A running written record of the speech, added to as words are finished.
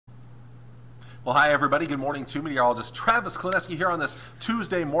Well, hi everybody. Good morning to meteorologist Travis Klineski here on this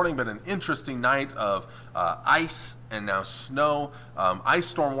Tuesday morning. Been an interesting night of ice and now snow. Ice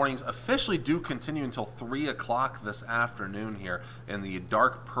storm warnings officially do continue until 3 o'clock this afternoon here in the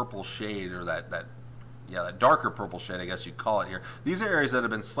dark purple shade, or that darker purple shade, I guess you'd call it here. These are areas that have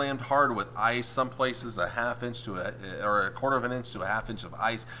been slammed hard with ice. Some places a half inch to a quarter of an inch to a half inch of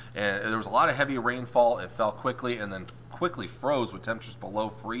ice. And there was a lot of heavy rainfall. It fell quickly and then quickly froze with temperatures below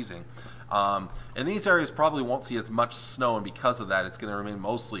freezing. And these areas probably won't see as much snow, and because of that, it's going to remain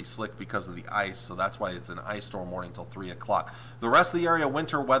mostly slick because of the ice. So that's why it's an ice storm warning until 3 o'clock. The rest of the area,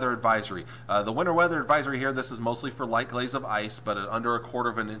 winter weather advisory. The winter weather advisory here, this is mostly for light glaze of ice, but under a quarter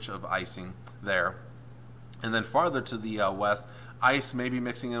of an inch of icing there. And then farther to the west, ice may be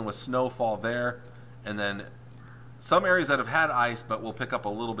mixing in with snowfall there. And then some areas that have had ice but will pick up a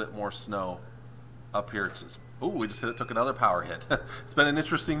little bit more snow up here. Ooh, we just took another power hit. It's been an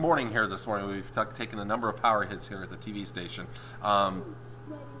interesting morning here this morning. We've taken a number of power hits here at the TV station. In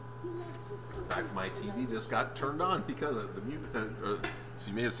fact, my TV just got turned on because of the mute. So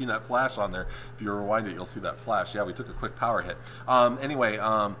you may have seen that flash on there. If you rewind it, you'll see that flash. Yeah, we took a quick power hit. Anyway,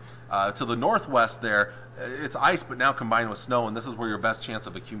 to the northwest there, it's ice, but now combined with snow, and this is where your best chance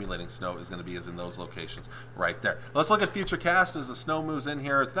of accumulating snow is going to be, is in those locations right there. Let's look at futurecast as the snow moves in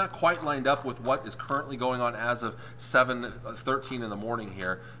here. It's not quite lined up with what is currently going on as of 7:13 in the morning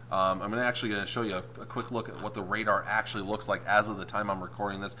here. I'm actually going to show you a quick look at what the radar actually looks like as of the time I'm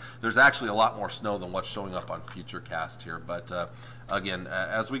recording this. There's actually a lot more snow than what's showing up on futurecast here, but again,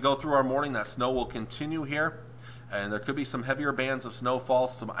 as we go through our morning, that snow will continue here, and there could be some heavier bands of snowfall,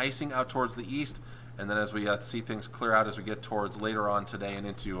 some icing out towards the east. And then as we see things clear out as we get towards later on today and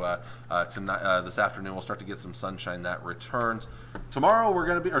into this afternoon, we'll start to get some sunshine that returns. Tonight we're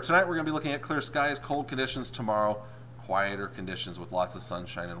going to be looking at clear skies, cold conditions tomorrow, quieter conditions with lots of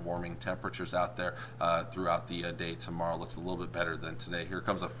sunshine and warming temperatures out there throughout the day tomorrow. Looks a little bit better than today. Here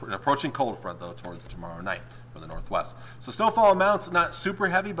comes an approaching cold front, though, towards tomorrow night from the northwest. So snowfall amounts not super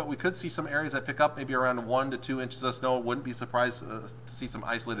heavy, but we could see some areas that pick up maybe around 1 to 2 inches of snow. Wouldn't be surprised to see some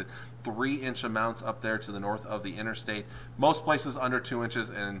isolated 3-inch amounts up there to the north of the interstate. Most places under 2 inches,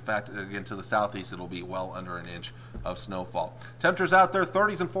 and in fact, again, to the southeast, it'll be well under an inch of snowfall. Temperatures out there,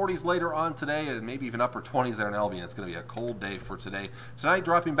 30s and 40s later on today, and maybe even upper 20s there in Albion. It's going to be a cold day for today. Tonight,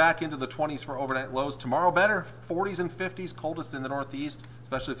 dropping back into the 20s for overnight lows. Tomorrow, better, 40s and 50s, coldest in the northeast,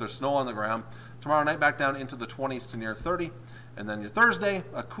 especially if there's snow on the ground. Tomorrow night, back down into the 20s to near 30. And then your Thursday,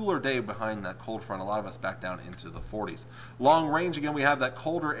 a cooler day behind that cold front. A lot of us back down into the 40s. Long range, again, we have that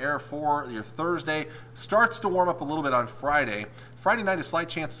colder air for your Thursday. Starts to warm up a little bit on Friday. Friday night, a slight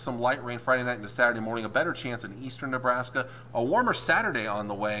chance of some light rain. Friday night into Saturday morning, a better chance in eastern Nebraska. A warmer Saturday on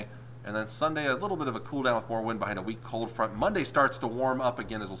the way. And then Sunday, a little bit of a cool down with more wind behind a weak cold front. Monday starts to warm up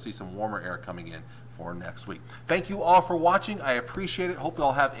again as we'll see some warmer air coming in for next week. Thank you all for watching. I appreciate it. Hope you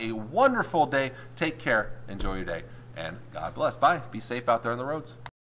all have a wonderful day. Take care. Enjoy your day. And God bless. Bye. Be safe out there on the roads.